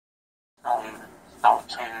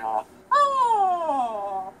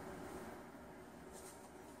Oh.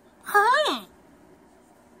 Hi.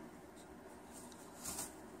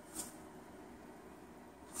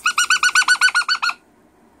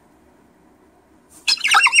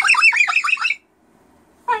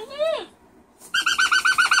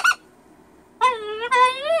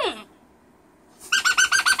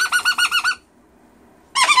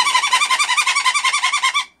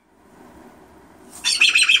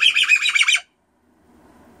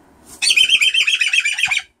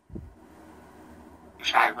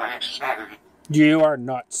 You are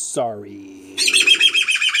not sorry.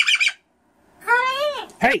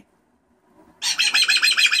 Hey!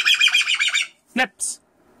 Nips!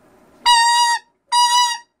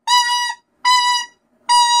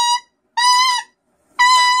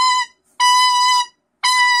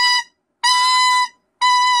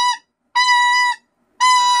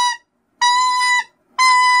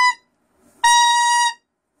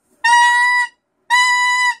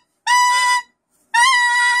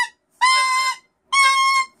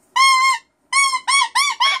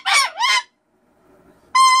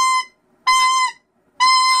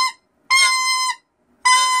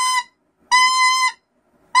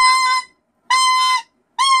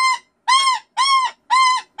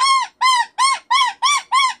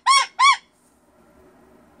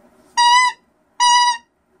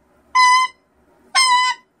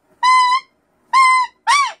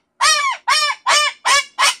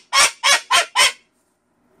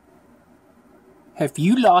 Have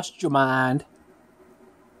you lost your mind?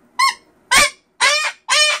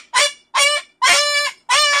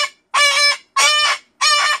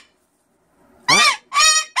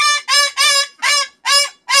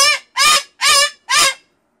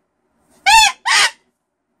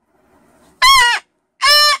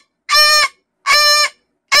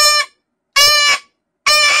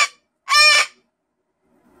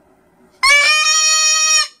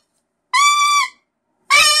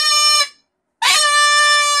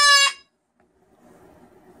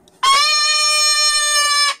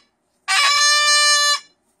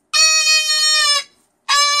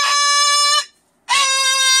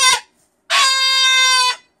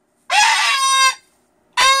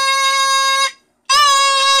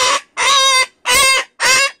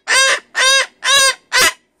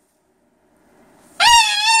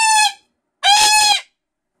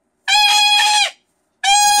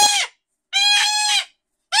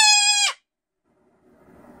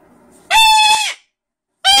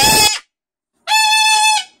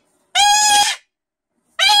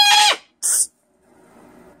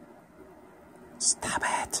 Stop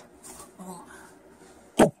it.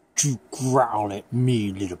 Don't you growl at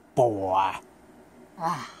me, little boy.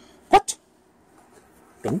 What?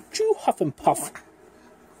 Don't you huff and puff.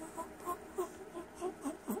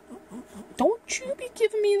 Don't you be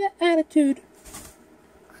giving me that attitude.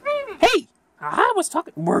 Hey! I was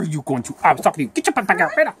talking. Where are you going to? I was talking to you. Get your butt back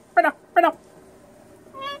out. Right now. Right now. Right now.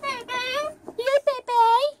 Yeah, baby.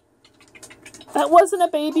 That wasn't a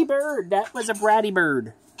baby bird. That was a bratty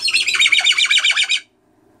bird.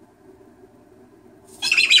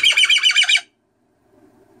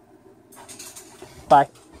 Bye.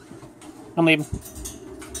 I'm leaving.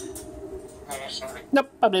 Nope,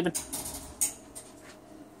 I'm leaving.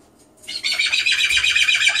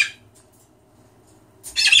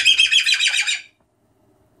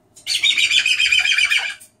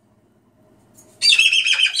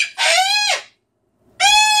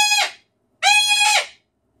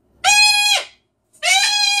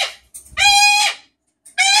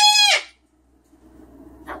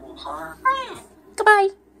 Goodbye.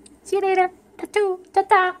 See you later. Tattoo,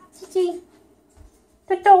 tata, chichi.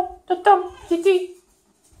 Tattoo, tattoo, chichi.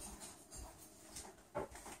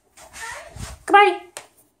 Goodbye.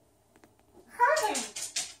 Hi.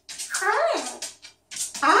 Hi.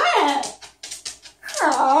 Hi.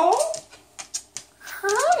 Hello.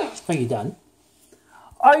 Hi. Are you done?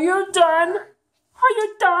 Are you done? Are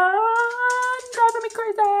you done? Driving me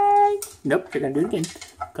crazy. Nope, you're gonna do it again.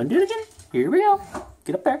 Gonna do it again. Here we go.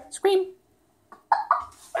 Get up there. Scream.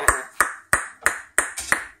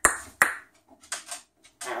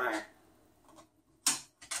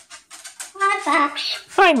 Hi, Max.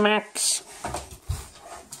 Hi, Max.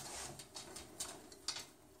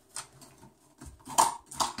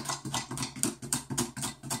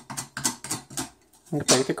 I'm gonna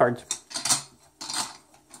play with the cards.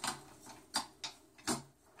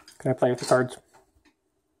 Can I play with the cards?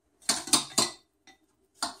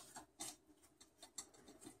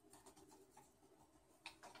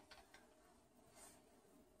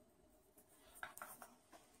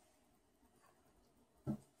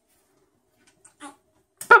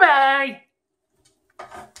 Bye-bye!